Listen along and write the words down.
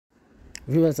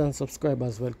Viewers and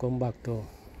subscribers, welcome back to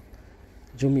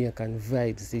Jamaican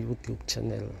Vibes, the YouTube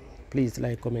channel. Please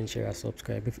like, comment, share, and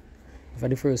subscribe. If you're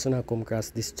the first one to come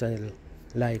across this channel,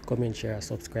 like, comment, share, and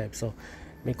subscribe. So,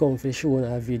 I come to show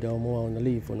a video, I want to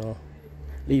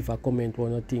leave a comment,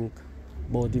 what you think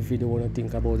about the video, what you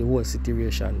think about the whole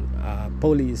situation.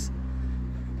 Police,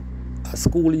 a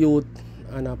school youth,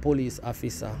 and a police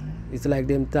officer. It's like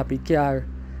them tap a car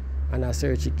and a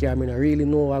search a car. I don't really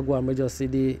know what go on. I just see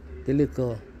the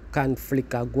little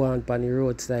conflict go on the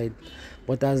roadside.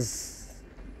 But as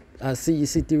I see the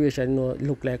situation,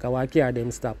 look like our car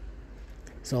them stop.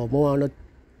 So I want to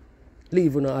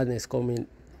leave an honest comment,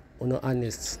 in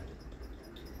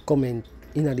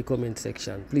the comment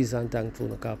section. Please and thank for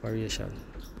the cooperation.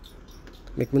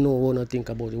 Make me know what you think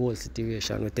about the whole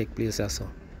situation will take place also.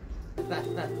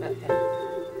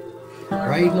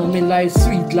 Right now, me life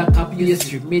sweet like a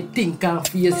pastry. Me think I'm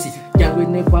face it. Yeah, we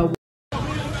never.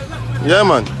 Yeah,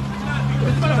 man.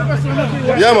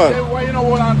 Yeah, man.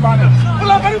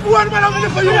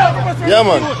 Yeah,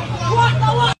 man.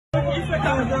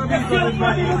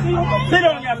 Sit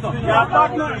down,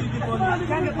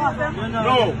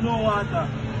 no water.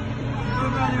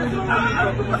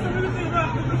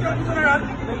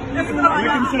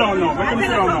 Make him sit down now.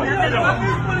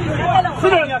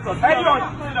 Sit down, yourself.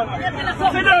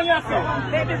 Sit down, yourself.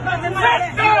 Sit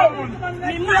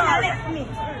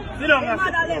down,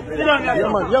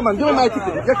 Yeah, man. Give me my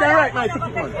ticket. You can write my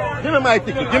ticket, man. Give me my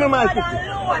ticket.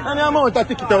 And the amount of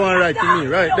ticket I want to write to me,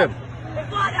 right them.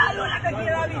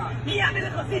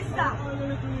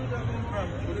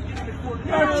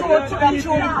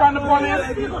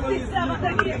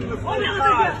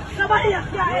 Somebody else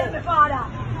can't help me, father.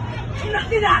 You not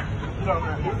see that?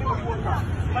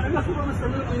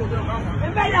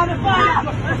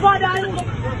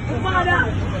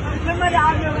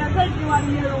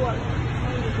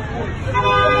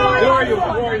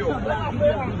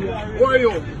 Who are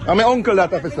you? I'm my uncle,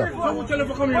 that officer.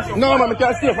 No, man, I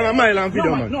can't stay for a mile and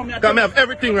video, man. Because I have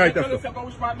everything right after.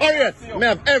 Oh, yes, I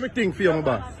have everything for you, my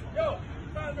boss.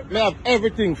 I have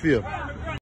everything for you.